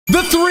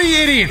The three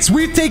idiots.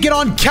 We've taken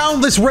on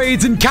countless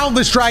raids and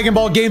countless Dragon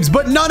Ball games,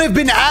 but none have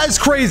been as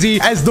crazy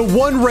as the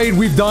one raid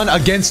we've done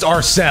against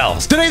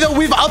ourselves. Today, though,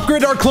 we've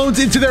upgraded our clones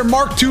into their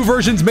Mark II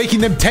versions,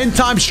 making them 10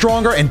 times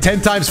stronger and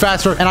 10 times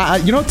faster,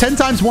 and you know, 10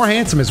 times more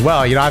handsome as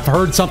well. You know, I've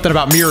heard something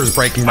about mirrors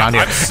breaking around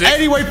here.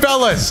 Anyway,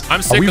 fellas,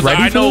 I'm sick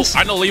because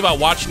I know Levi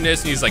watching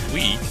this, and he's like,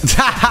 we.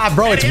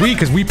 Bro, it's we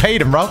because we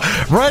paid him, bro.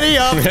 Ready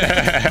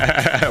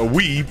up.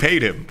 We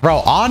paid him.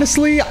 Bro,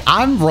 honestly,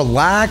 I'm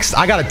relaxed.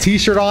 I got a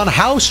t-shirt on.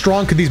 How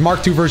strong could these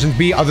Mark II versions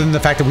be other than the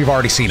fact that we've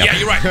already seen them? Yeah,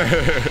 you're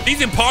right.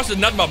 These imposters are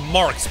nothing but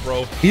marks,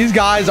 bro. These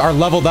guys are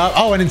leveled up.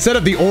 Oh, and instead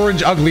of the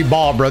orange ugly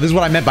ball, bro, this is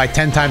what I meant by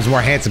 10 times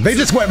more handsome. They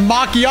just went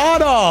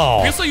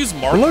macchiato. We also use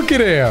Mark. Look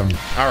at him.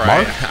 All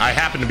right. Mark? I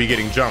happen to be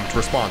getting jumped.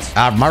 Response.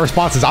 My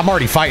response is I'm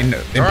already fighting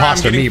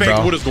imposter me,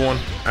 bro. What is going?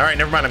 All right,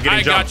 never mind. I'm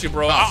getting jumped. I got you,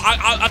 bro.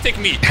 I'll take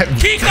me.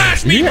 Key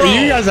clash me, bro.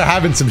 You guys are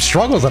having some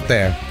struggles up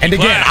there. And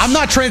again, I'm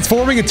not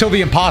transforming until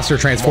the imposter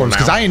transforms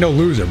because I ain't no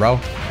loser, bro.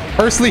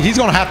 Firstly, he's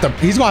gonna have to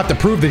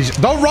prove that he's.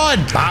 Don't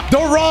run! Stop.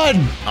 Don't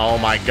run! Oh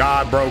my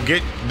God, bro!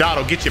 Get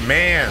Dotto, get your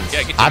mans.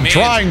 Yeah, get your I'm mans,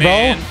 trying,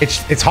 man. bro.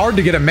 It's hard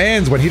to get a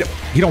man's when he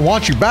don't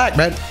want you back,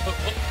 man.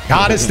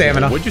 God, his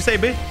stamina. What'd you say,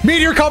 B?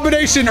 Meteor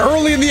combination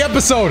early in the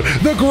episode.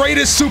 The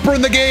greatest super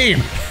in the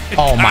game.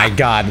 Oh my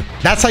God.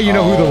 That's how you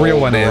know who the real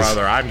one is.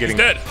 Brother, I'm getting.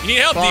 He's dead. You need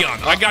help, Dion.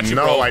 I got you,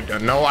 bro.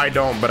 No, I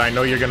don't. But I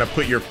know you're gonna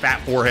put your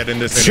fat forehead in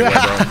this anyway,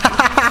 bro.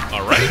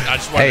 All right, I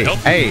just want to help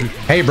you.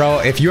 Hey, bro.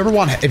 If you ever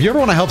want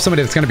to help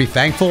somebody that's gonna be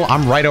thankful,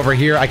 I'm right over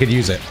here. I could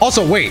use it.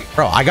 Also, wait,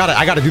 bro. I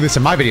gotta do this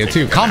in my video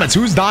too. Comments.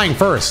 Who's dying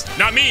first?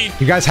 Not me.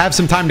 You guys have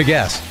some time to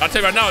guess. I'll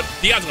tell you right now.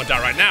 Dion's gonna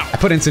die right now. I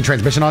put instant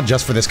transmission on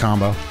just for this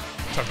combo.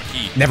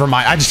 Never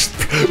mind. I just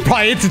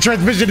probably instant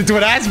transmission into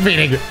an ass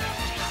beating.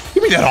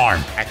 Give me that arm.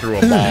 I threw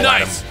a ball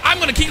at him. I'm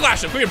gonna key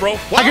lash him. Come here, bro.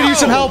 Whoa. I could use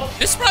some help.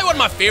 This is probably one of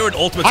my favorite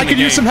ultimates. I could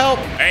use some help.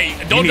 Hey,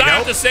 don't die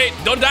at the same.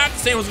 Don't die at the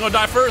same. Who's gonna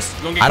die first?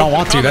 I don't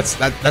want to.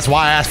 That's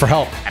why I asked for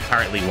help. I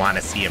partly want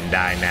to see him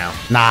die now.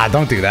 Nah,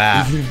 don't do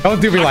that. Don't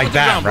do me like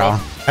that, bro.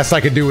 That's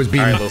like I could do is beat me.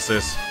 All right, little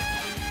sis.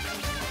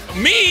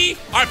 Me?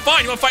 All right,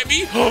 fine. You wanna fight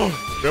me?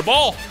 Good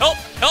ball. Help.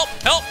 Oh,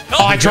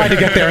 I tried to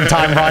get there in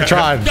time, bro. I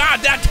tried. God,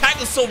 that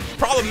tag is so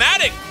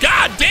problematic.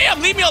 God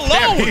damn, leave me alone.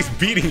 Damn, he's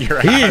beating your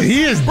ass.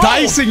 He is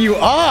dicing you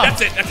up.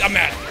 That's it. I'm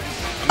mad.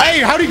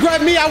 Hey, how'd he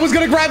grab me? I was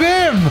gonna grab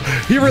him.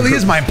 He really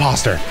is my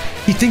imposter.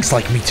 He thinks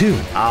like me too.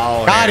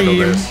 Oh, got him.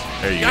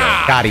 There you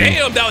go. Got him.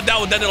 Damn,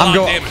 that did a lot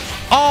of damage.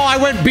 Oh, I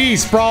went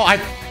beast, bro.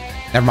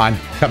 Never mind.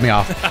 Cut me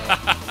off.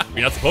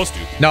 You're not supposed to.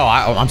 No,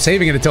 I'm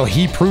saving it until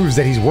he proves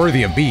that he's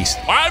worthy of beast.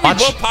 Why did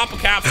we both pop a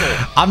capsule?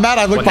 I'm mad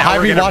I look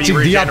behind me watching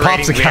Dion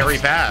pops a capsule. Very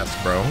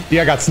fast, bro.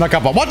 Yeah, I got snuck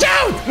up on. Watch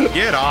out!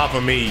 Get off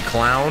of me,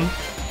 clown.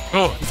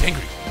 Oh, he's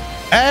angry.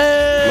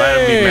 Hey! Let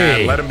him be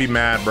mad. Let him be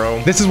mad,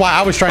 bro. This is why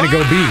I was trying to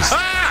go beast.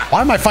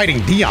 Why am I fighting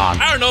Dion?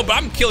 I don't know, but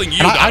I'm killing you.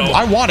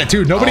 I want it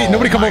too. Nobody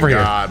come over here.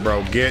 Oh my God,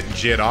 bro. Get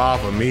jit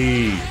off of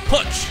me.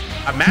 Punch.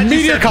 Imagine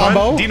meteor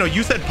combo. Punch. Dino,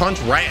 you said punch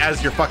right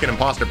as your fucking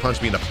imposter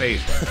punched me in the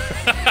face.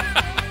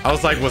 I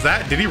was like,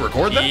 did he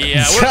record that?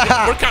 Yeah,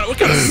 we're kind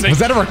of sick. Was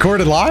that a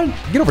recorded line?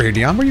 Get over here,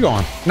 Dion. Where you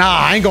going? Nah,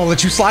 I ain't gonna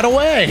let you slide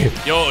away.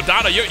 Yo,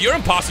 Dada, your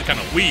imposter kind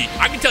of weak.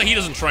 I can tell he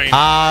doesn't train.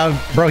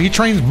 Bro, he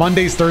trains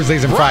Mondays,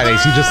 Thursdays, and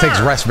Fridays. He just takes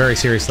rest very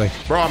seriously.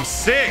 Bro, I'm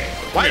sick.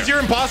 Why does your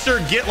imposter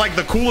get like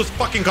the coolest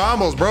fucking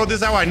combos, bro?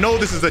 This is how I know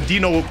this is a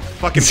Dino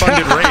fucking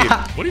funded raid.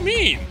 What do you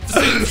mean? It's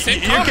the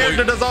same your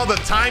character does all the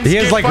time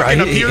skip.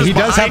 He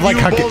does have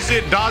like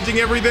bullshit, dodging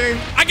everything.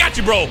 I got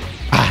you, bro.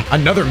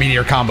 Another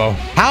meteor combo.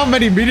 How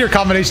many meteor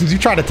combinations you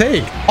try to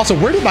take? Also,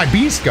 where did my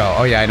beast go?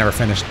 Oh yeah, I never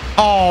finished.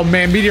 Oh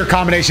man, meteor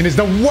combination is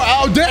the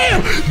wow.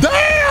 Damn.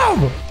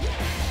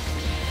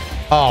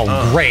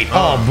 Oh great.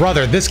 Oh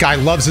brother, this guy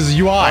loves his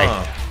UI.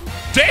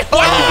 Damn.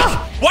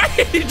 Why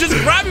did he just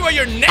grab you on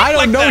your neck? I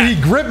don't know. He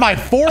gripped my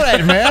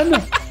forehead, man.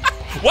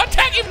 What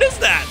tag even is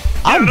that?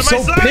 I'm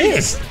so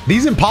pissed.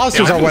 These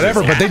imposters are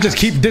whatever, but they just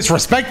keep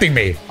disrespecting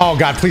me. Oh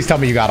God, please tell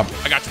me you got him.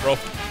 I got you, bro.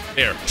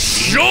 There.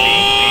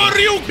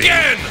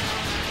 Shoryuken!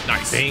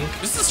 Nice.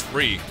 This is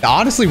free.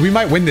 Honestly, we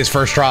might win this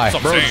first try.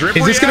 Bro,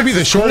 is this going to be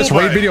the shortest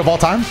raid video of all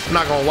time? I'm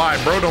not going to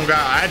lie. Bro,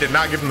 I did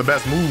not give him the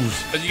best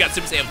moves. Because you got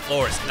Super Saiyan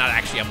 4. It's not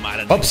actually a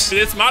mod. Oops.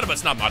 It's mod, but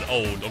it's not mod.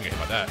 Oh, don't get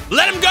about that.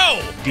 Let him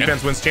go!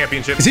 Defense wins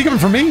championship. Is he coming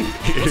for me?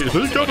 Is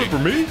he coming for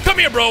me? Come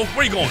here, bro.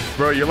 Where you going?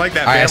 Bro, you're like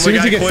that Family Guy as soon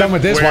as he gets done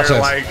with this, watch this.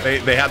 Like,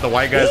 they had the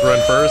white guys run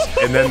first,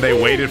 and then they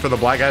waited for the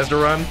black guys to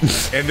run.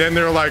 And then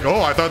they're like,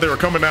 oh, I thought they were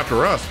coming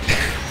after us.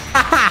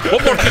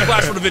 One more Team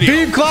Clash for the video.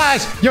 Team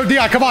Clash! Yo,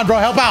 Dion, come on, bro.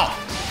 Help out.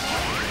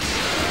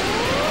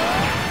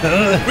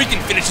 We can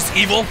finish this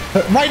evil.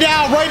 Right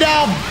now.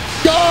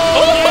 Go!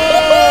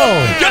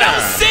 Oh! Yo, that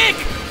was sick!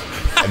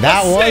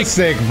 That was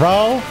sick,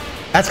 bro.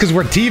 That's because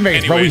we're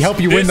teammates, bro. We help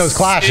you win those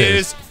clashes.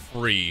 Is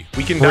free.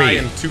 We can die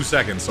in 2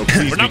 seconds, so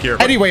please be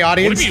careful. Anyway,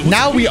 audience,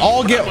 now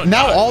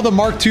all the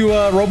Mark II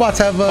robots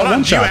have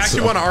one shots. Do you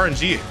actually want to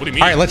RNG it? What do you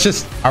mean? All right, let's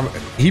just.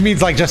 He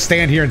means like just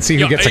stand here and see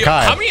who gets a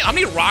Kai. How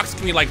many rocks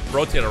can we like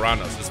rotate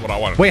around us? Is what I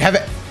want. Wait,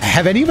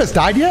 Have any of us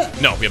died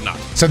yet? No, we have not.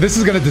 So this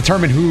is going to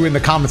determine who in the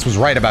comments was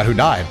right about who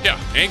died. Yeah,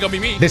 it ain't gonna be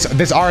me. This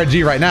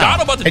RNG right now.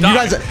 Doto about to and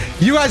die.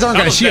 you guys aren't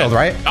going to shield, dead.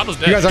 right? Doto's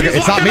dead. You guys aren't.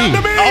 It's not me.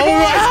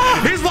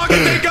 Oh, he's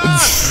locking me, God.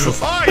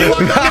 Oh, he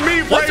locked onto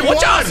me.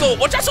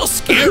 What y'all so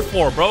scared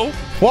for, bro?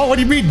 Well, what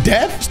do you mean,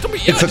 death? Just don't be,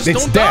 yeah, it's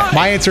don't death. die.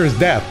 My answer is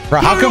death. Bro,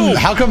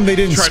 how come they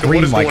didn't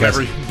scream like us?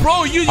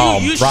 Bro, you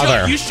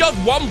brother. shoved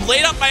one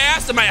blade up my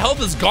ass and my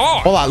health is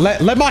gone. Hold on, let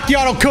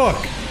Macchiato cook.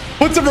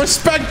 Put some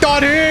respect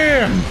on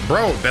him.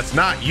 Bro, that's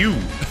not you.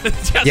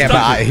 Yeah,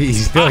 but he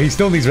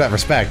still needs that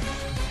respect.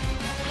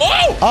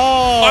 Oh!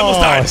 Oh! I almost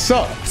died.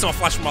 So Someone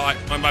flashed my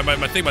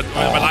thing, my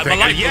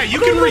light. Yeah,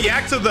 you can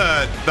react to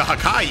the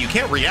Hakai. You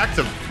can't react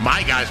to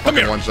my guy's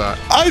fucking one shot.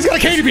 Oh, he's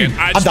got a KD beam.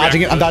 I'm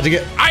dodging it. I'm dodging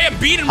it. I am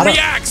beating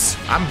reacts.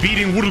 I'm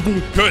beating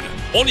Woodoo. Good.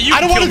 Only you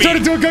I don't want to turn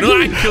into a cookie.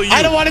 No, I can kill you.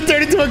 I don't want to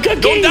turn into a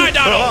cookie. Don't die,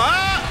 Doto.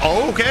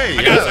 Okay.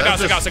 I got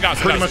us.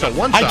 Pretty much a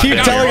one shot. I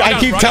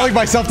keep telling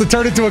myself to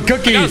turn into a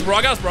cookie. I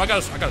got us, bro.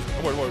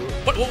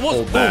 What?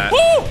 Well,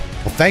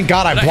 thank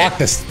God I blocked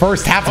this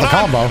first half of the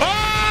combo.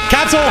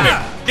 Capsule!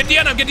 Get the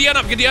end up. I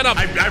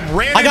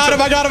ran I got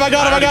him. I got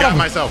him.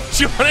 Myself.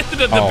 She ran into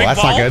the big ball. Oh,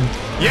 that's not good.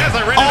 Yes,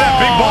 I ran into that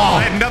big ball.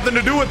 I had nothing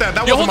to do with that.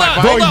 That wasn't my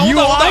fault. Bro,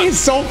 UI is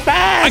so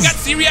fast. I got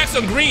C-Reacts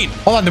on green.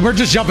 Hold on, we're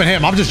just jumping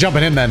him. I'm just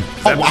jumping him then.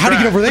 Oh, how do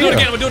you get over there?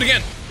 We'll do it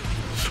again.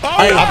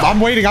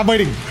 I'm waiting.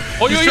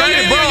 Oh, just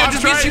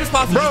be as cheap as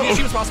possible.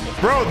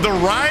 Bro, the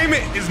rhyme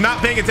is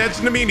not paying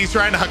attention to me, and he's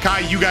trying to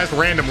Hakai you guys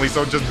randomly,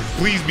 so just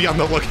please be on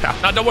the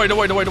lookout. No, don't worry.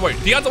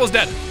 Deon's almost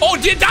dead. Oh,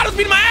 Doto's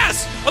beating my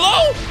ass.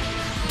 Hello?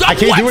 I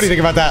can't do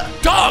anything about that.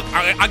 Dog!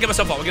 I'll give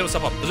myself up. Does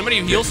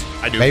anybody heals?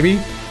 I do. Maybe?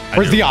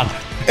 Where's Dion?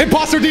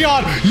 Imposter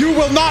Dion! You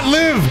will not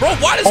live! Bro,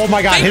 what is... Oh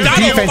my God, his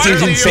defense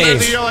is insane.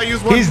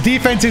 His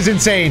defense is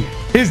insane.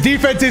 His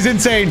defense is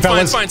insane,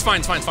 fellas. Fine.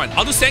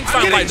 I'll do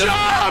Sanctify Light. The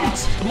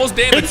most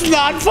damage. It's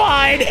not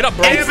fine. Get up,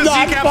 bro. It's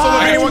not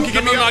fine.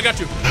 No, I got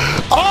you.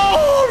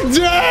 Oh,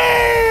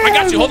 dang! I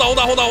got you. Hold on.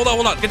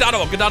 Get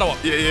Doto up.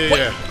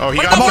 Yeah. Oh, he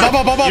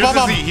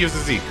got me. He was a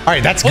Z. All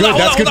right, that's good.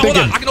 That's good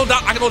thinking. I can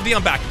hold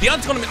Dion back.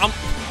 Dion's going to...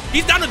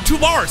 He's down to 2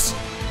 bars.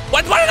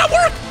 Why did that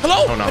work?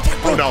 Hello? Oh no.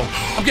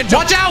 I'm getting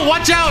jumped.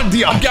 Watch out,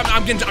 Dion.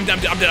 I'm getting jumped.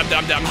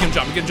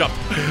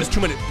 There's too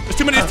many. I'm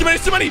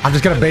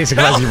just gonna basic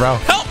res you, bro.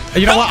 Help!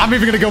 You know what? I'm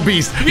even gonna go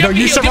beast. No,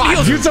 you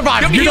survive. You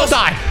survive. You don't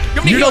die.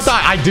 You don't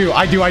die. I do.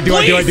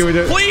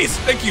 Please.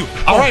 Thank you.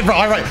 All right, bro.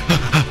 All right.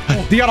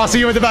 Dion, I'll see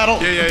you in the battle.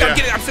 Yeah.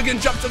 I'm still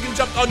getting jumped.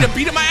 Oh, they're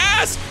beating my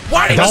ass.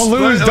 Why? Don't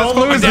lose.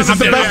 This is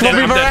the best one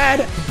we've ever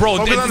had.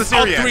 Bro, it's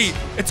all three.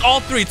 It's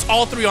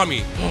all three on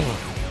me.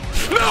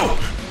 No.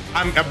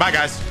 Bye,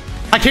 guys.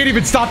 I can't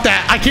even stop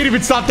that.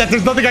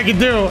 There's nothing I can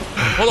do.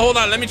 Hold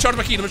on. Let me charge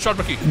my key.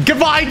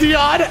 Goodbye,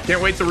 Dion.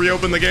 Can't wait to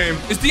reopen the game.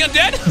 Is Dion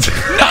dead?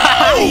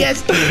 No.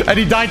 Yes. And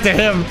he died to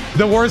him.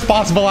 The worst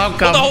possible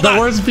outcome. The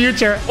worst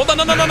future. Hold on.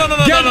 No.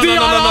 Get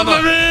Dion off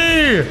of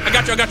me. I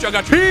got you.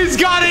 He's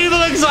got evil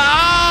I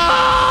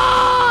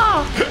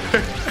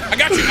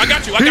got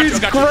you. He's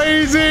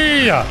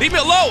crazy. Leave me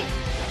alone.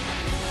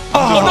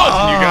 I'm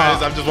watching you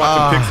guys. I'm just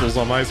watching pixels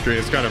on my screen.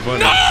 It's kind of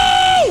funny.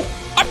 No!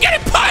 I'm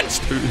getting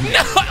punched!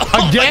 No!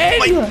 Again?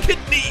 My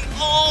kidney!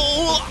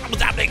 Oh,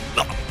 what's happening?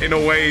 In a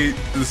way,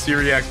 the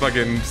Syriac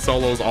fucking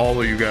solos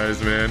all of you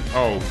guys, man.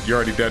 Oh, you're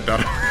already dead,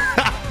 Doto.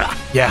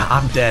 Yeah,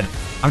 I'm dead.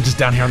 I'm just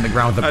down here on the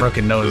ground with a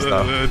broken nose,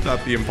 though. I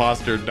thought the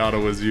imposter Doto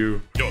was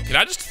you. Yo, can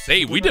I just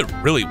say, we did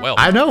really well.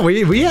 I know,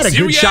 we had a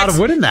good shot of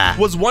winning that.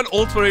 Was one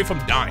ult away from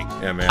dying.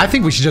 Yeah, man. I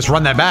think we should just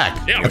run that back.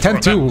 Yeah, a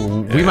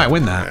 10-2, we might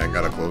win that. I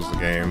gotta close the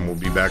game. We'll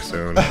be back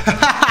soon.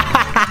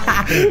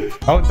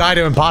 Don't die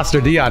to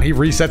imposter Dion. He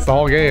resets the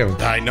whole game.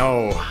 I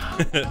know.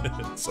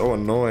 So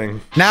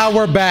annoying. Now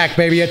we're back,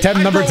 baby.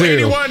 Attempt number 2.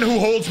 Anyone who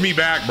holds me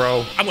back,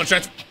 bro. I'm gonna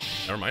transform.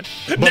 Never mind.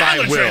 But I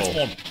will.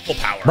 Transform full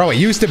power. Bro, it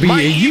used to be.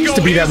 It used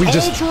to be that we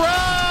just.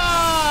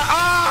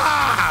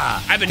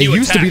 It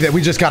used to be that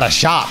we just got a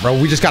shot, bro.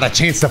 We just got a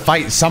chance to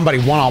fight somebody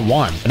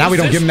one-on-one. And now we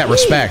don't give them that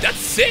respect. That's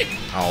sick.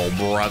 Oh,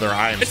 brother,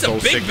 I am so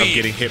sick of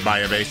getting hit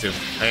by evasive.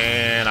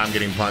 And I'm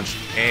getting punched.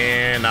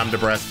 And I'm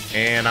depressed.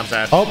 And I'm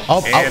sad. Oh.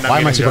 Why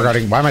am I super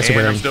guarding? Why am I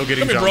super guarding? I'm still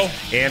getting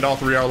jumped. And all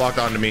 3 are locked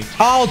onto me.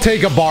 I'll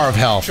take a bar of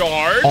health.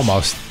 Charge.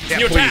 Almost.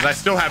 Yeah, please. I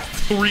still have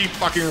 3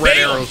 fucking red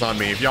arrows on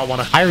me if y'all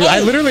want to. I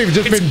literally have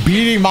just been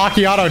beating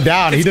Macchiato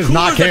down. He does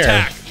not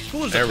care.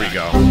 There we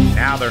go.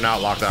 Now they're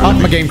not locked on. Oh,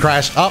 my game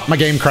crashed. My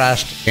game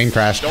crashed. Game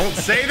crashed. Don't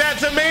say that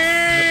to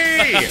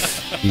me!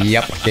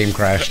 Yep, game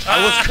crashed.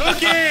 I was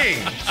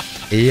cooking!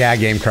 Yeah,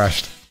 game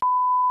crashed.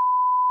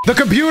 The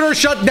computer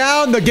shut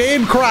down. The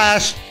game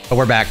crashed. But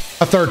we're back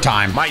a 3rd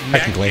time. My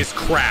neck is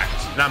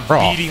cracked, and I'm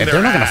beating their if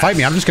they're not going to ass. fight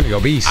me, I'm just going to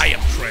go beast. I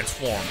am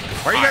transformed.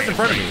 Why are you guys in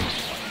front of me?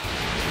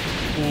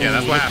 Yeah,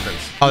 that's what happens.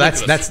 Oh,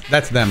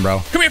 that's them,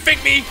 bro. Come here,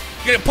 fake me.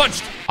 You're getting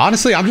punched.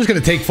 Honestly, I'm just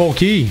gonna take full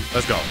key.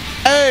 Let's go.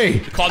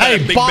 Hey,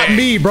 hey, bot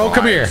me, bro.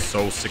 Come here. I'm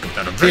so sick of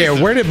that evasive.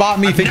 Yeah, where did bot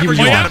me think he was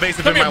going? going? I've never used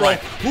that evasive in my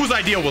life. Whose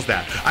idea was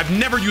that? I've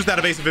never used that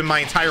evasive in my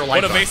entire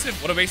life. What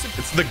evasive? What evasive?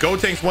 It's the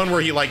Gotenks one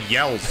where he like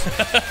yells.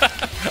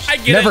 I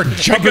get Never it.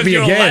 jump at me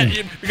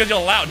again. Because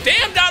you're loud.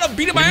 Damn, Doto,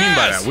 beat him my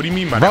ass. What do you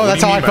mean by that? Bro,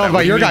 that's how I felt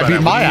about your guy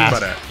beating my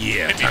ass.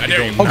 Yeah.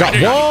 Oh god.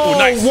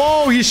 Whoa,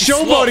 whoa, he's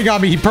showboating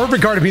on me. He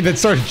perfect guarded me, then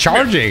started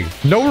charging.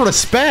 No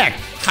respect.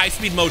 High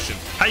speed motion.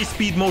 High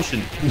speed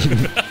motion.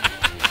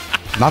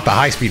 Not the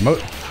high speed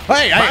motion.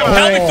 Hey,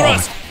 pelvic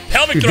thrust.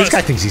 Pelvic Dude, thrust.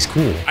 this guy thinks he's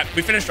cool.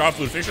 We finished our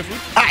food. Finish your food.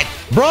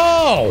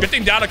 Bro. Good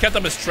thing Doto kept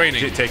up his training.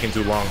 Shit taking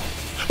too long.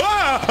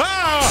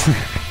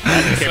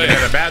 Came in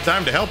at a bad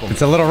time to help him.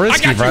 It's a little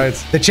risky, bro.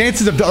 The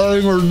chances of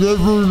dying are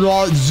never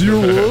not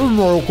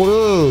zero.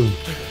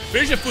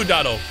 Finish your food,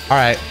 Doto. All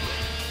right.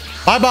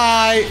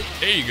 Bye-bye.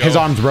 There you go. His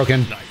arm's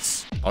broken.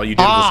 Nice. All you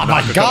did was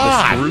knock a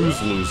couple screws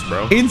loose,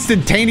 bro.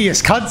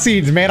 Instantaneous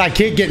cutscenes, man. I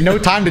can't get no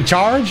time to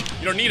charge.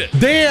 You don't need it.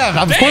 Damn.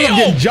 Of course I'm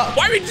getting jumped.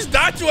 Why would we just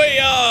die to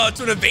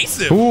an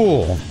evasive?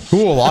 Cool.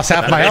 Lost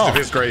half my health.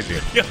 That is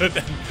crazy. Yeah,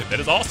 that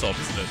is awesome,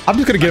 isn't it? I'm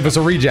just going to give us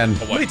a regen.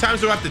 How many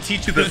times do I have to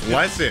teach you this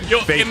lesson? Yo,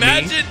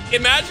 imagine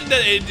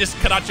that it just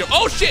cut out your...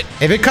 Oh, shit.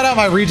 If it cut out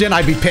my regen,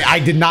 I'd be pissed. I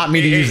did not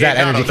mean to use that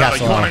energy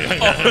capsule. You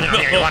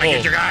want to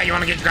get your guy? You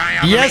want to get your guy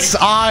out? Yes,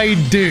 I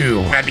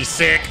do. That'd be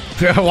sick.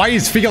 Why are you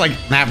speaking like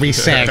that'd be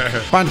sick?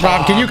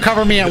 SpongeBob, can you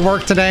cover me at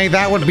work today?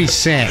 That would be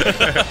sick.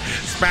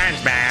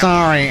 SpongeBob.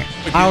 Sorry,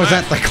 I was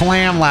at the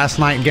clam last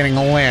night getting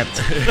lit.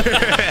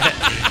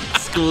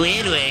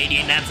 Squidward,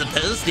 you're not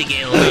supposed to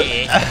get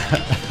lit.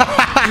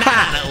 Not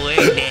on a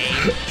work day.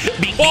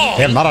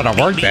 Yeah, not on a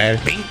work day.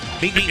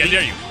 I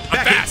dare you.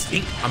 I'm fast.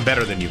 I'm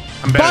better than you.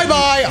 I'm better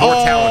Bye-bye.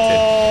 More talented.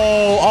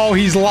 Oh,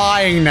 he's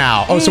lying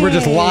now. Oh, so we're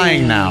just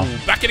lying now.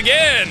 Back it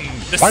again.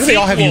 Why do they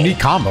all have unique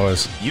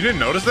combos? You didn't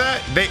notice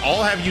that? They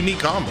all have unique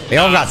combos. They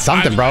all got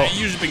something, bro. I've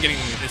usually been getting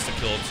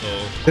insta-killed,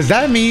 so... Does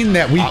that mean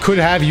that we could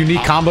have unique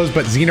combos,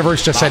 but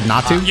Xenoverse just said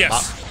not to?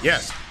 Yes.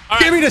 Yes.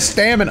 Give me the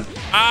stamina.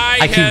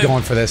 I keep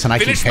going for this, and I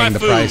keep paying the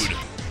price.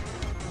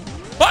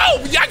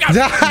 Oh, I got...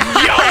 Yo,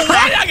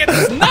 why did I get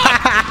snuck?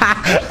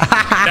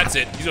 That's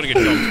it. He's gonna get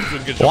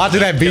jumped.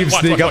 Watching that beam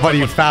sneak up on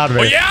you found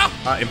me. Oh, yeah?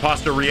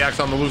 Imposter reacts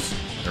on the loose.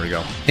 There we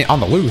go. On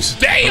the loose.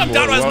 Damn,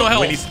 Doto has no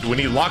health. When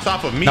he locks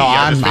off of me, no,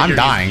 I'm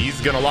dying.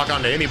 He's gonna lock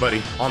onto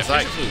anybody on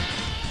site.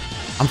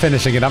 I'm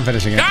finishing it. God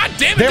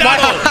damn it,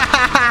 Doto!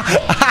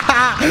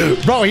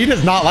 Bro, he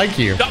does not like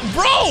you.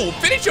 Bro,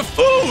 finish your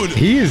food.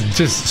 He is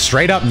just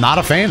straight up not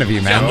a fan of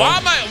you, man. Yeah, why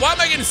am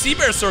I getting sea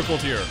bear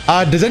circled here?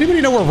 Does anybody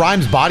know where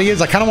Rhyme's body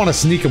is? I kind of want to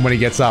sneak him when he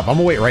gets up. I'm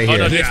gonna wait right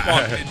here. Oh, no, they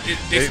spawn.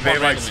 They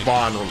like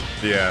spawn.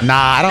 Yeah.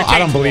 Nah, I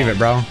don't believe it,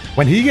 bro.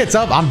 When he gets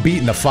up, I'm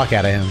beating the fuck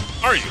out of him.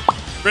 Are you?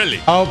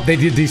 Really? Oh, they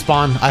did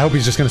despawn. I hope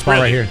he's just gonna spawn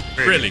right here.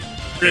 Really?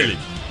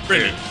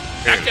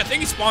 Actually, I think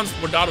he spawns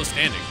where Doto's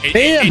standing.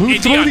 Damn, who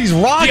threw these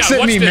rocks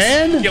at me,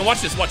 man? Yeah, watch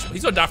this.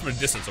 He's gonna die from a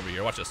distance over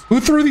here. Watch this. Who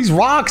threw these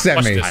rocks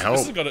at me?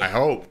 I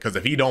hope, because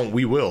if he don't,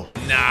 we will.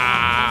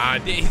 Nah,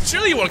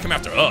 surely you want to come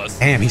after us.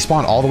 Damn, he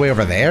spawned all the way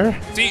over there?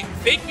 See,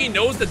 Fake Me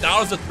knows that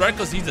Doto's a threat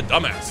because he's a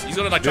dumbass. He's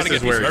gonna like try to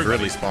get This is where he's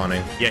really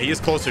spawning. Yeah, he is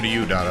closer to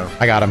you, Doto.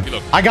 I got him.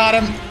 I got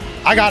him.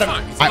 I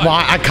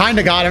kind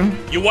of got him.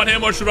 You want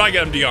him or should I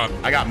get him, Dion?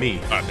 I got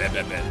me. All right, bet.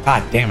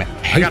 God damn it.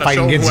 I hate gotta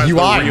fighting show against who has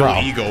UI, the real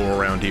bro. ego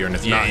around here, and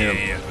it's not him.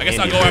 Yeah. I guess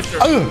I'll go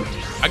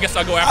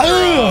after.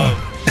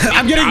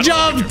 I'm getting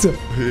jumped.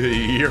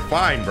 You're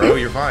fine, bro.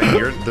 You're fine.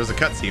 There's a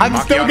cutscene. I'm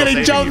still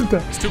getting jumped.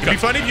 It'd be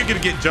funny if you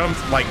could get jumped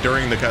like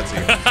during the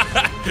cutscene.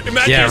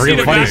 Yeah,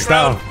 real funny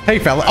stuff. Hey,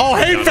 fella. Oh,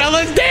 hey,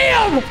 fellas.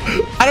 Damn.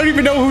 I don't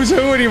even know who's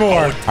who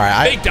anymore. All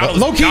right,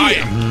 low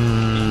key.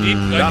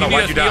 Doto,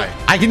 why'd you die?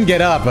 I can get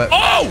up, but...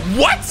 Oh,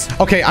 what?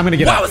 Okay, I'm gonna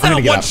get up. Why was that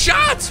one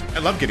shot? I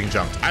love getting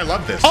jumped. I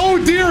love this. Oh,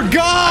 dear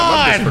God.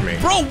 I love this for me.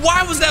 Bro,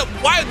 why was that?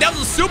 That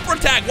was a super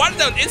attack. Why did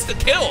that insta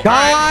kill?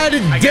 God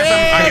damn it. I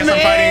guess I'm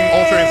fighting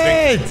Ultra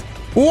Instinct.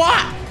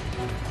 What?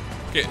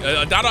 Okay,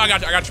 Doto, I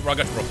got you, bro.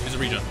 He's a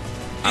regen.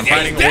 I'm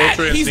fighting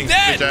Ultra Instinct, He's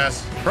dead. bitch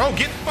ass. Bro,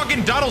 get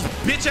fucking Doto's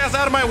bitch ass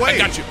out of my way. I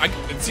got you.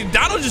 See,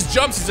 Doto just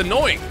jumps. He's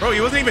annoying. Bro,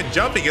 he wasn't even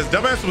jumping. His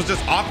dumbass was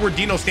just awkward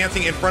Dino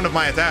stancing in front of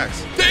my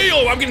attacks.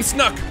 Damn, I'm getting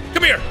snuck.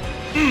 Come here.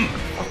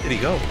 How did he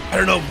go? I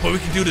don't know, but we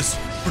can do this.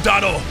 For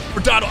Doto.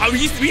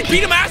 We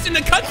beat him ass in the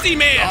cutscene,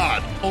 man.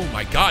 God. Oh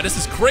my God, this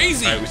is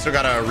crazy. All right, we still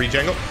got a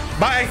rejangle.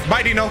 Bye,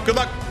 Dino. Good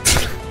luck.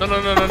 No.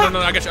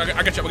 I got you.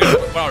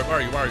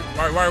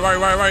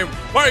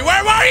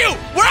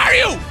 Where are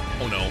you?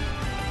 Oh no.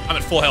 I'm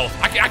at full health.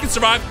 I can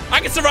survive. I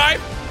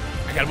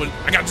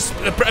got just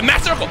a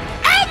mass circle.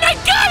 Oh my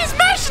God, he's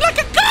mashed like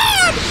a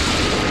god.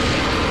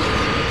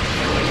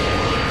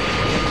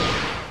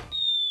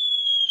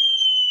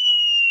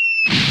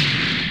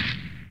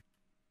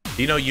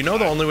 You know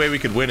the only way we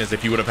could win is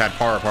if you would have had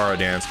Para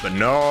dance, but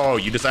no,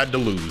 you decided to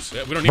lose.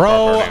 Yeah, we don't need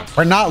Bro, dance.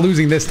 we're not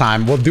losing this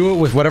time. We'll do it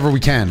with whatever we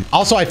can.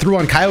 Also, I threw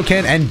on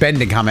Kaioken and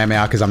bending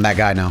Kamehameha because I'm that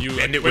guy now. You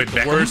Bend it with with the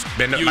Beckham? worst.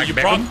 Bend it You, like you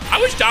Beckham? brought, I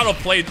wish Doto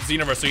played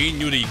Xenoverse so he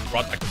knew that he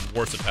brought like the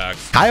worst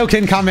attacks.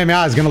 Kaioken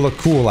Kamehameha is going to look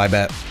cool, I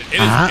bet.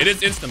 It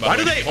is instant. By Why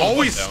the do way. they Hold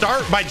always down.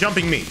 start by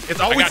jumping me?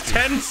 It's always got you.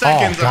 10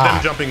 seconds of them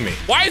God. jumping me.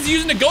 Why is he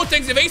using the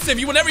Gotenks evasive?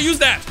 You would never use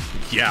that.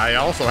 Yeah, I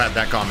also had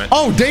that comment.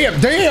 Oh, damn.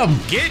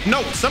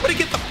 Somebody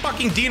get the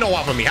fucking Dino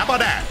off of me. How about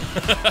that?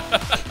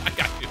 I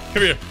got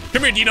you.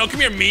 Come here, Dino.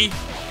 Come here, me.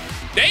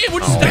 Damn,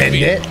 would you stab bend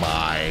me? it.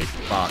 My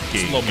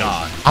fucking Slow mo.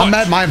 God. I'm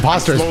mad my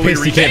imposter is Slowly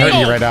pissed he can't hurt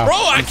Damn, me right now. Bro,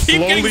 I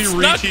keep getting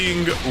Slowly stuck.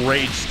 reaching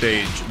rage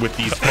stage with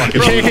these fucking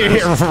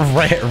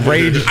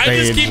Rage I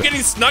just keep stage.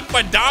 getting snuck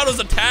by Doto's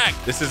attack.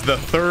 This is the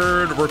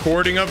 3rd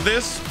recording of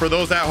this for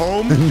those at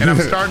home, and I'm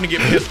starting to get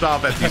pissed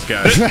off at these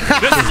guys. This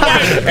is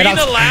why being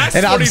the last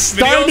and for I'm these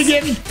starting videos,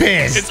 to get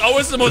pissed. it's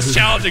always the most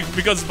challenging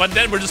because by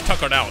then we're just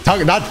tuckered out.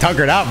 Not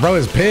tuckered out, bro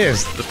is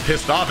pissed. Just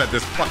pissed off at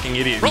this fucking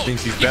idiot Bro, who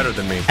thinks he's better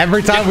than me.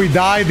 Every time we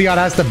die, Leon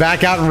has to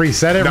back out and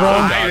reset it, No, bro.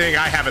 I think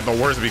I have it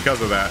the worst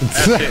because of that.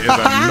 That shit is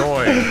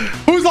annoying.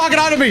 Who's locking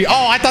onto me?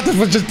 Oh, I thought this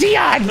was just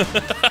Dion.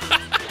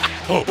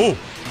 Oh.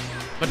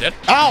 I'm dead.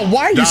 Oh,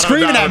 why are you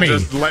screaming at me?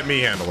 Just let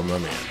me handle him.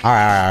 Let me handle him. All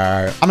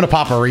right. I'm going to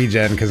pop a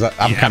regen because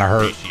I'm kind of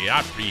hurt.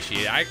 I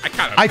appreciate it. I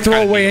kind of. I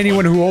throw away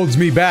anyone who holds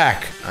me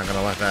back. I'm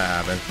gonna let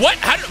that happen. What?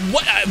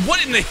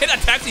 What in the hit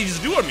attacks did you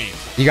just do on me?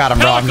 You got him,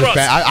 bro. I'm just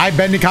Thrust. I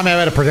bend and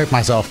Kamehameha to protect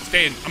myself.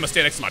 I'm gonna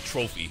stay next to my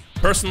trophy.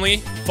 Personally,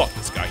 fuck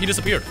this guy. He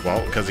disappeared.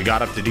 Well, because he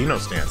got up to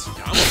Dino's stance. I'm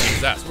gonna kick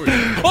his ass. Where is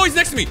he? Oh, he's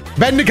next to me.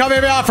 Bend and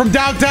Kamehameha from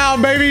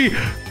downtown, baby,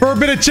 for a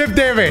bit of chip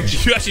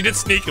damage. You actually did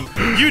sneak him.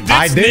 You did.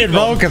 I sneak did,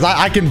 bro, him. because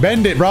I can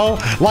bend it, bro.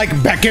 Like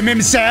Beckham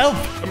himself.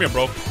 Come here,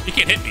 bro. He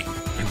can't hit me.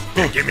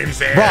 Give him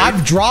Sam. Bro,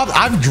 I've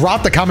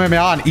dropped the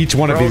Kamehameha on each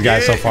one of these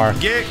guys so far.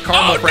 Get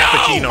caramel Oh, no!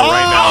 frappuccino Oh,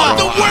 right now,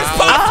 the bro. worst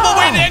possible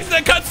way to exit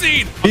that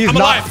cutscene. He's I'm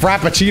not alive.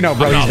 Frappuccino,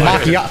 bro. I'm He's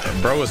not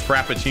macchiato. Bro is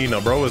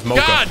frappuccino. Bro is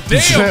mocha. God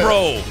damn,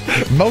 bro.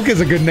 Mocha's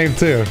a good name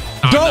too.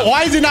 Don't.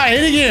 Why is he not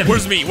hitting him?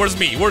 Where's me?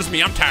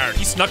 I'm tired.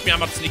 He snuck me. I'm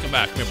about to sneak him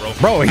back. Come here, bro.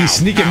 Bro, he's Ow,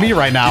 sneaking ow. me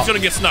right now. He's gonna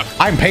get snuck.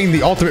 I'm paying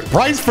the ultimate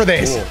price for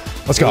this. Cool.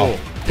 Let's go. Cool.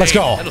 Let's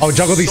go. That Oh, does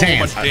juggle these so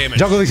hands. much damage.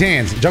 Juggle these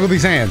hands. Juggle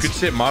these hands. Good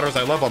shit, modders.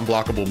 I love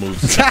unblockable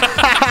moves.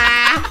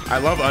 I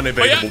love Oh,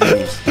 unevadable yeah?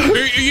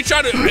 moves. Are you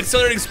trying to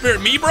accelerating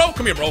spirit me, bro?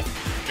 Come here, bro.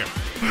 Here.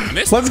 I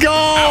missed. Let's go.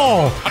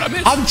 Ow. How'd I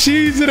miss? I'm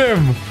cheesing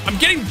him. I'm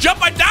getting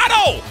jumped by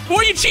Doto. Who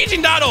are you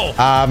cheating, Doto?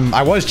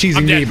 I was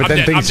cheesing me, but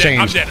then things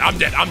changed. I'm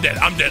dead.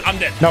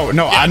 No,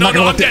 Yeah, I'm not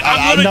gonna I'm let dead.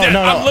 I'm literally dead.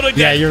 I'm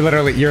literally Yeah, dead.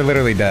 you're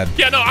literally dead.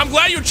 Yeah, no, I'm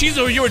glad you're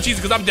cheesing or you were cheesing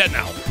because I'm dead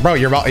now. Bro,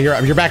 you're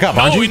back up,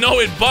 aren't No, you? no,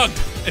 it bugged.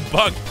 It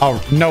bugged.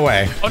 Oh, no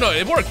way. Oh, no,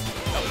 it worked.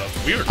 That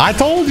was weird. I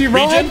told you,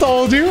 bro. I Regen?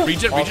 told you.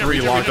 Regen. All three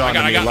locked on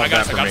to me. Love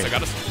that for me. I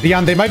got us.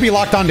 Leon, they might be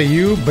locked onto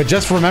you, but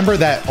just remember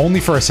that only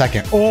for a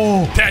second.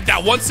 Oh,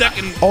 That 1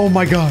 second oh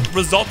my God.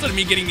 resulted in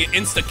me getting an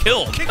insta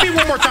kill. Kick me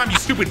one more time, you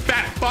stupid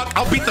fat fuck.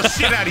 I'll beat the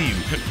shit out of you.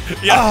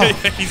 Yeah,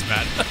 he's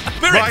mad.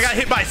 Bro, I got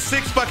hit by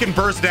 6 fucking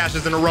burst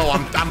dashes in a row.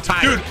 I'm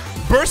tired.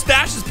 Dude, burst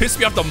dashes piss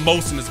me off the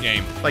most in this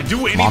game. Like, do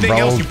on, anything bro.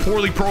 else, you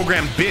poorly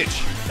programmed bitch.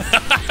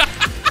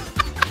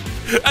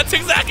 That's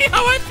exactly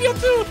how I feel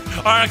too.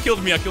 All right, I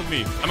killed me. I'm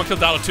gonna kill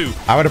Doto too.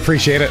 I would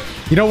appreciate it.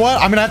 You know what?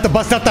 I'm gonna have to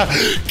bust out the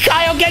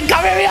Kaioken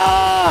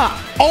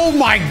Kamehameha. Oh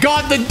my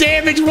God, the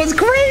damage was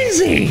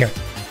crazy.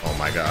 Oh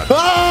my God.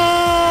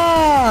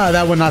 Ah,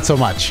 that one not so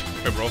much.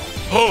 Hey, bro.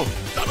 Oh,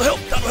 Doto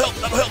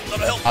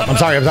help. I'm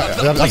sorry. It's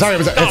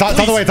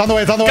on the way. It's on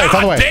the way.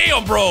 God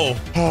damn, bro.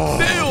 Oh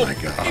Damn. my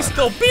God. He's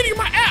still beating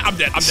my ass. I'm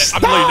dead. I'm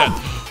Stop. literally dead.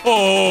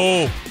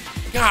 Oh,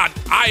 God.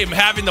 I am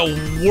having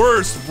the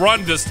worst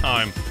run this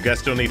time. You guys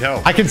still need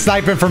help. I can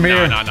snipe him from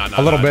here No.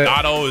 a little bit.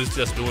 Doto is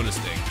just doing his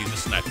thing. He's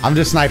just sniping. I'm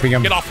just sniping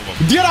him. Get off of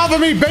him. Get off of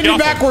me. Bend me off him.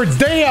 backwards.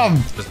 Damn.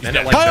 Just bend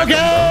it like Beckham, bro.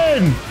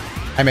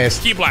 Kaioken. I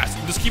missed. Key blast.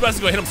 Just key blast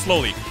is gonna hit him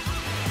slowly.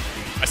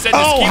 I said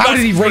this Oh, key how blast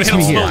did he is gonna race hit him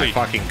me here? My slowly.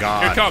 fucking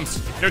God. Here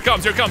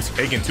it comes.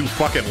 Taking too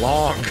fucking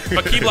long.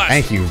 But key blast.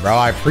 Thank you, bro.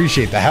 I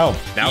appreciate the help.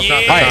 Now it's Yeah.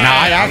 not the All right, time.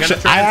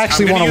 now I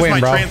actually I'm gonna wanna use win, my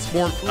bro.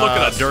 Transform, Look at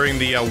us. during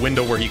the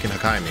window where he can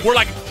Hakai me. We're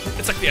like,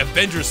 it's like the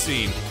Avengers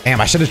scene.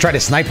 Damn, I should have tried to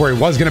snipe where he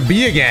was gonna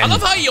be I again.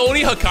 love how he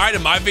only Hakai'd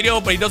in my video,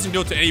 but he doesn't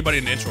do it to anybody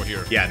in the intro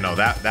here. Yeah, no,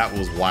 that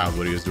was wild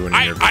what he was doing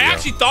in your video. I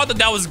actually thought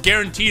that was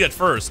guaranteed at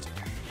first.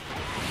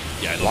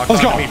 Yeah, Locked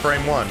Let's onto go. me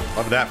frame 1.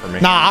 Love that for me.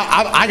 Nah,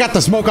 I got the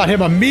smoke on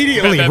him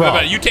immediately, bro.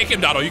 You take him,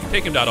 Doto. You can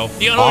take him, Doto. I'm Who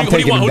do you want?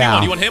 taking him Who do you down.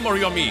 want? You want him or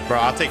you want me? Bro,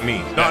 I'll take me.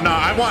 No,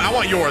 I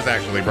want yours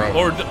actually, bro.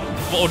 Or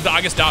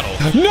I guess Doto.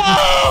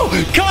 No!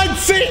 Can't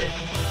see!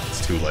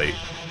 It's too late.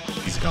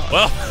 He's gone.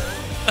 Well,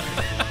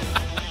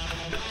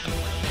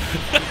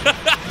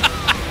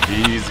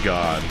 He's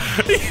gone.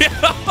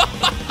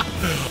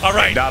 all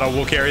right. Doto,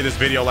 we'll carry this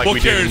video like We'll we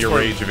carry did in this your for-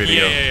 rage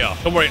video. Yeah.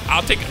 Don't worry.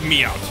 I'll take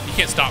me out. You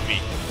can't stop me.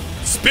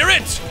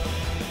 Spirit!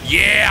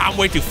 Yeah, I'm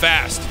way too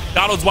fast.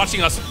 Donald's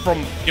watching us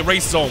from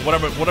erase zone,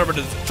 whatever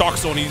the chalk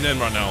zone he's in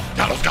right now.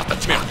 Donald's got the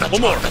chalk zone.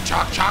 Look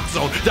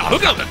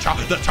at the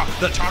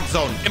chalk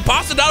zone.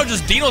 Imposter Donald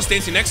just Dino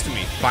standing next to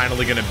me.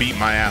 Finally gonna beat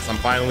my ass. I'm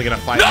finally gonna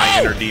fight my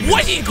inner demons.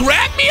 What? He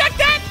grabbed me like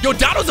that? Yo,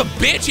 Donald's a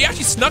bitch. He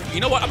actually snuck me. You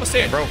know what? I'm gonna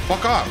say it. Bro,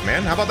 fuck off,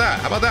 man. How about that?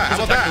 How about that? How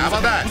about that? How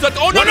about that?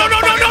 Oh, no.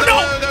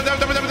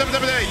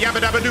 Yabba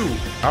dabba doo.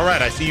 All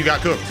right, I see you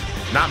got cooked.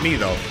 Not me,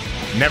 though.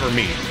 Never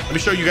me. Let me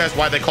show you guys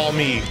why they call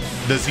me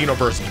the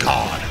Xenoverse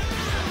God.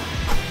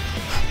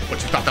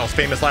 What, you thought that was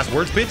famous last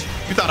words, bitch?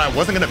 You thought I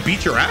wasn't gonna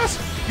beat your ass?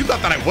 You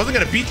thought that I wasn't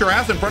gonna beat your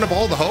ass in front of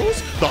all the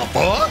hoes? The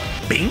fuck?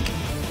 Bink?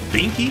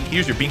 Binky?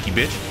 Here's your binky,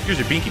 bitch. Here's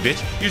your binky, bitch.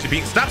 Here's your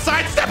binky. Stop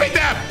sidestepping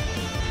them!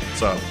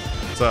 What's up?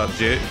 What's up,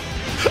 jit?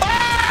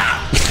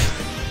 Ah!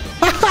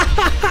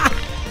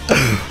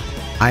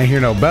 I ain't hear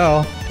no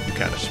bell. You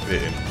kind of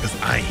spitting, because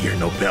I ain't hear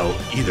no bell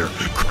either.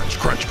 Crunch,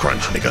 crunch,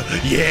 crunch, nigga.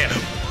 Yeah.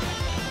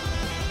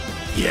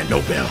 Yeah,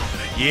 no bell.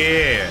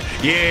 Yeah,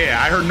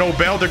 I heard no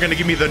bell. They're gonna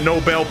give me the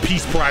Nobel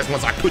Peace Prize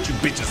once I put you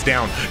bitches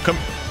down. Come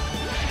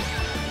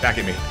back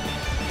at me.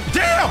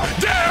 Damn!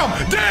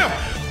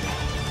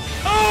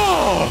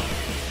 Oh!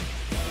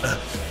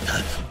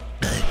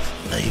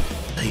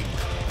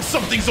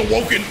 Something's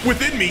awoken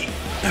within me.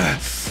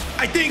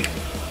 I think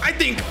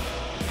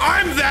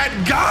I'm that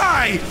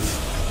guy.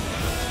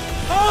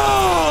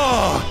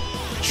 Oh!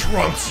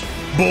 Trunks,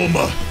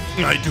 Bulma,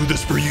 I do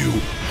this for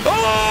you.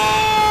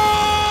 Oh!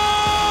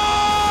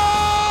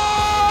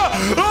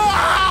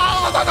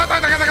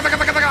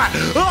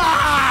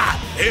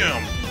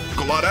 Damn,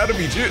 took a lot out of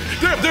me, Jit.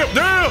 Damn!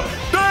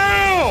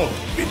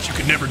 Bitch, you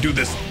can never do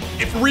this.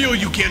 If real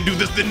you can't do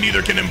this, then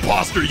neither can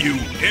imposter you.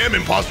 Damn,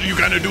 imposter, you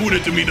kind of doing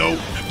it to me, though.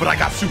 But I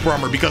got super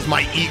armor because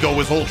my ego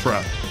is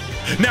ultra.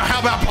 Now, how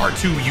about part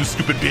 2, you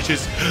stupid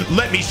bitches?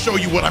 Let me show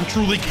you what I'm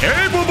truly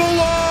capable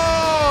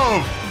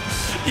of.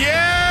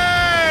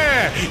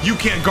 Yeah! You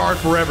can't guard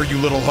forever, you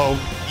little hoe.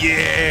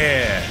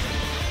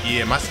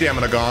 Yeah, my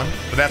stamina gone,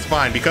 but that's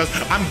fine because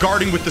I'm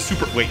guarding with the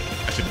super. Wait,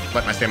 I should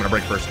let my stamina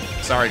break first.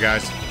 Sorry,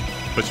 guys,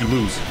 but you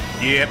lose.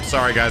 Yep,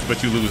 sorry, guys,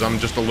 but you lose. I'm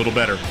just a little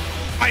better.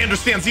 I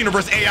understand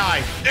Xenoverse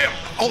AI.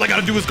 All I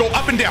gotta do is go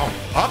up and down.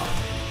 Up,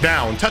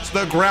 down, touch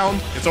the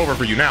ground. It's over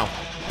for you now.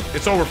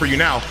 It's over for you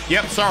now.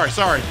 Yep,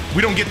 sorry.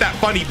 We don't get that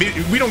funny.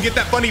 We don't get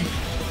that funny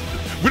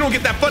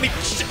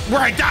shit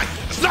where I die.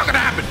 It's not gonna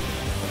happen.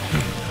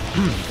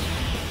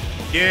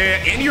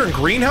 Yeah, and you're in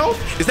green health?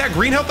 Is that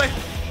green health?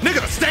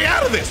 Nigga, stay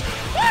out of this.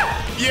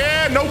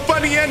 Yeah, no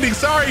funny ending.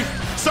 Sorry,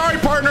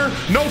 partner.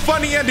 No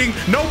funny ending.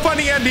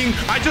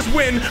 I just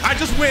win,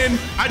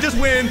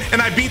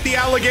 and I beat the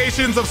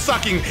allegations of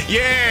sucking.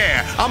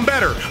 Yeah, I'm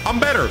better.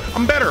 I'm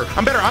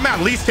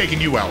at least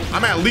taking you out.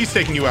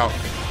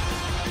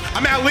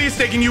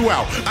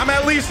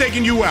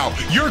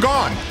 You're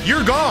gone.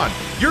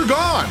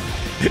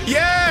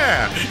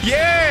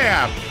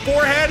 Yeah.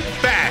 Forehead,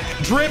 back,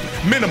 drip,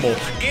 minimal,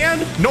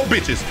 and no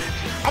bitches.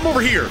 I'm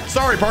over here.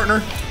 Sorry,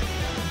 partner.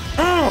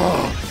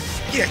 Oh,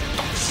 yeah,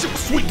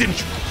 sweet, didn't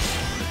you?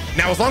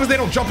 Now, as long as they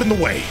don't jump in the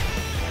way.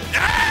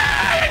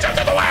 Ah, they jumped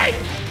in the way.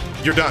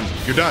 You're done.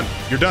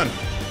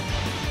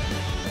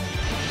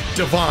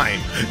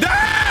 Divine.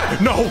 Ah,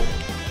 no.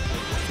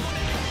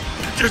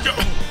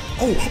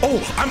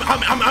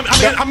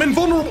 I'm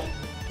invulnerable.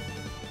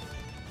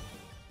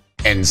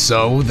 And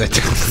so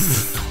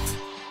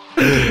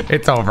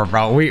it's over,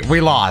 bro.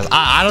 We lost.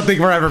 I don't think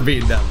we're ever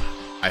beating them.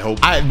 I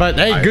hope. But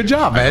hey, good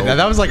job, man.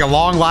 That was like a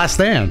long last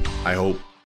stand. I hope.